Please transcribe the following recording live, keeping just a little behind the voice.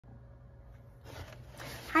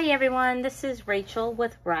Hi everyone, this is Rachel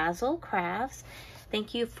with Razzle Crafts.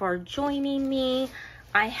 Thank you for joining me.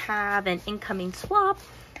 I have an incoming swap.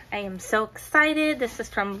 I am so excited. This is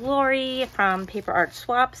from Lori from Paper Art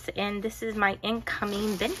Swaps, and this is my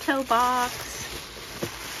incoming Bento box.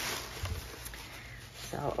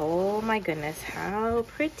 So, oh my goodness, how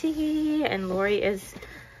pretty. And Lori is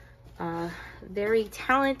a very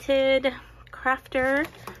talented crafter.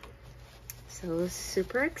 So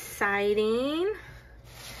super exciting.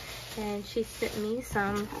 And she sent me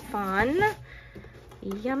some fun,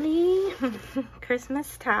 yummy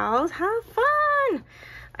Christmas towels. Have fun!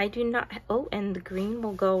 I do not, oh, and the green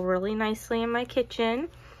will go really nicely in my kitchen.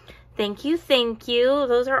 Thank you, thank you.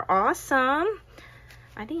 Those are awesome.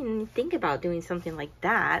 I didn't even think about doing something like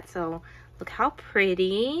that. So look how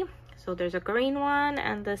pretty. So there's a green one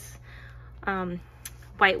and this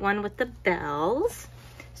white one with the bells.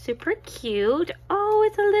 Super cute. Oh,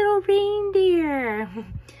 it's a little reindeer.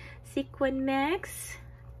 Sequin mix.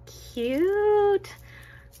 Cute.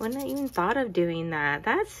 Wouldn't have even thought of doing that.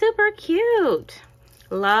 That's super cute.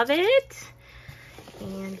 Love it.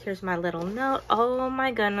 And here's my little note. Oh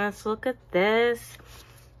my goodness, look at this.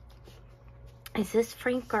 Is this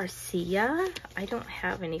Frank Garcia? I don't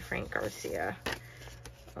have any Frank Garcia.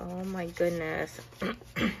 Oh my goodness.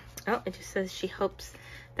 Oh, it just says she hopes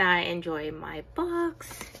that I enjoy my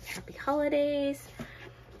box. Happy holidays.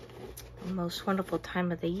 Most wonderful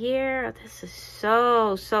time of the year. This is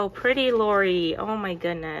so pretty, Lori. Oh my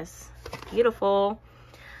goodness. Beautiful.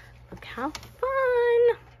 Look how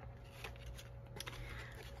fun.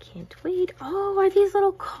 Can't wait. Oh, are these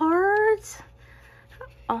little cards?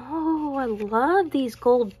 Oh, I love these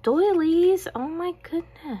gold doilies. Oh my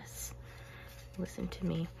goodness. Listen to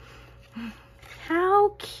me. How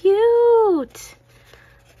cute.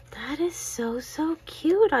 That is so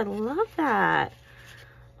cute. I love that.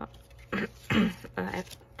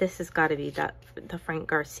 This has got to be the Frank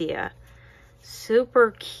Garcia.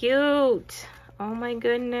 Super cute. Oh my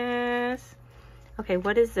goodness. Okay,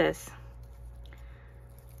 what is this?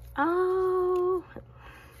 Oh,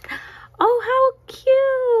 how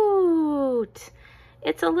cute.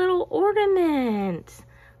 It's a little ornament.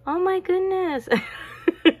 Oh my goodness.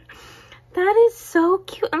 That is so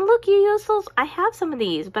cute. And look, you use those. I have some of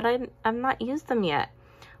these, but I've not used them yet.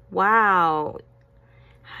 Wow.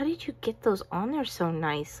 How did you get those on there so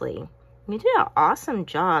nicely? You did an awesome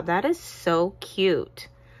job. That is so cute.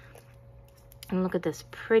 And look at this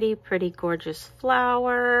pretty, gorgeous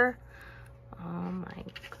flower. Oh my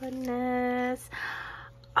goodness.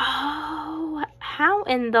 Oh, how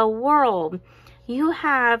in the world? You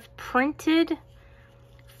have printed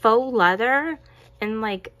faux leather and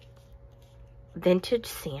like vintage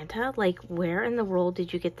Santa? Like, where in the world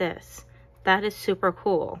did you get this? That is super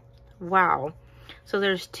cool. Wow. So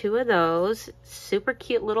there's two of those. Super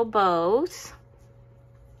cute little bows.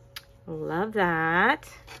 Love that.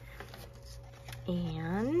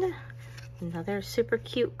 And another super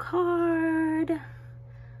cute card.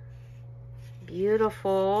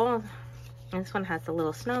 Beautiful. And this one has the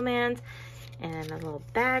little snowmans and a little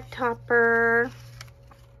bag topper.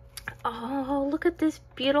 Oh, look at this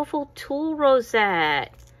beautiful tulle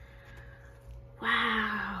rosette.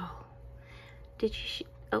 Wow. Did you...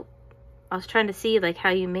 Oh, I was trying to see like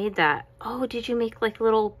how you made that. Oh, did you make like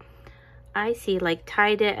little... I see, like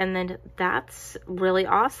tied it, and then that's really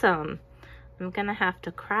awesome. I'm gonna have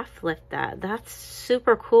to craft lift that. That's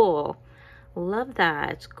super cool. Love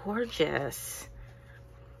that. It's gorgeous.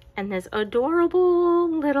 And this adorable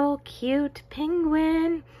little cute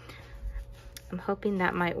penguin. I'm hoping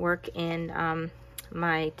that might work in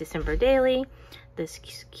my December daily. This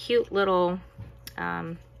cute little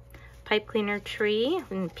pipe cleaner tree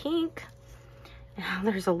in pink. And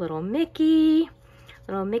there's a little Mickey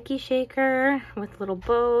shaker with little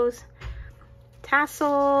bows,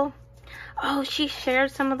 tassel. Oh, she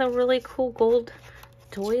shared some of the really cool gold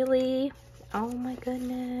doily. Oh my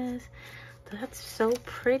goodness, that's so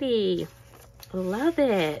pretty. Love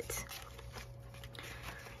it.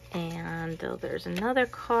 And oh, there's another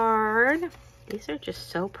card. These are just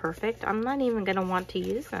so perfect. I'm not even gonna want to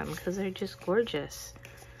use them because they're just gorgeous.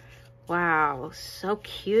 Wow, so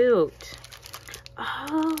cute.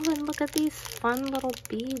 Oh, and look at these fun little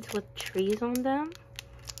beads with trees on them.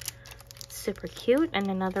 Super cute. And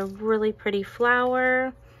another really pretty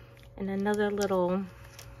flower. And another little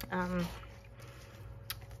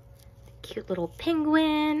cute little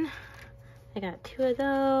penguin. I got two of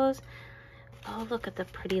those. Oh, look at the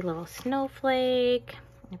pretty little snowflake.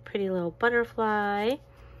 A pretty little butterfly.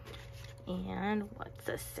 And what's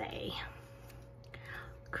this say?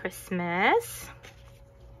 Christmas.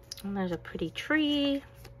 And there's a pretty tree.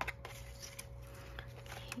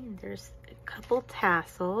 And there's a couple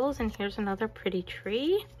tassels, and here's another pretty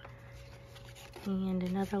tree, and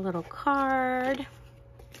another little card,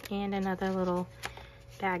 and another little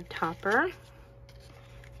bag topper.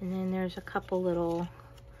 And then there's a couple little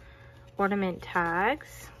ornament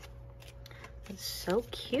tags. It's so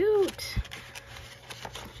cute.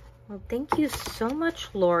 Well, thank you so much,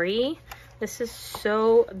 Lori. This is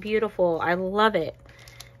so beautiful. I love it.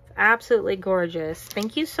 It's absolutely gorgeous.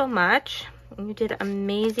 Thank you so much. You did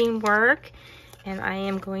amazing work, and I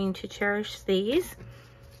am going to cherish these.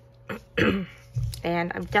 And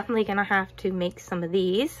I'm definitely gonna have to make some of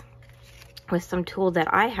these with some tool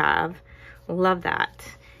that I have. Love that.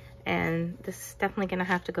 And this is definitely gonna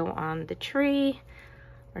have to go on the tree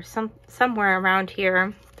or somewhere around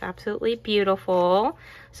here. It's absolutely beautiful.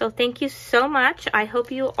 So thank you so much. I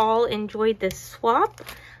hope you all enjoyed this swap.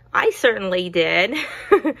 I certainly did.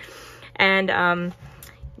 And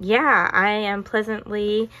yeah, I am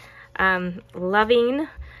pleasantly loving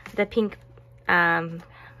the pink,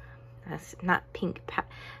 that's not pink,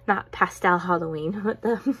 not pastel Halloween, but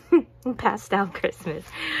the pastel Christmas.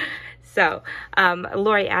 So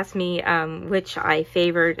Lori asked me which I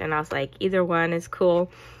favored, and I was like, either one is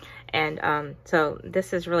cool. And so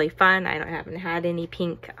this is really fun. I haven't had any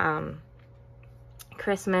pink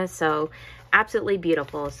Christmas, so absolutely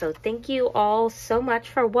beautiful. So thank you all so much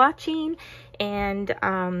for watching, and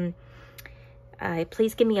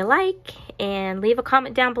please give me a like and leave a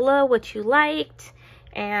comment down below what you liked,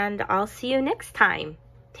 and I'll see you next time.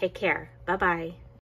 Take care. Bye-bye.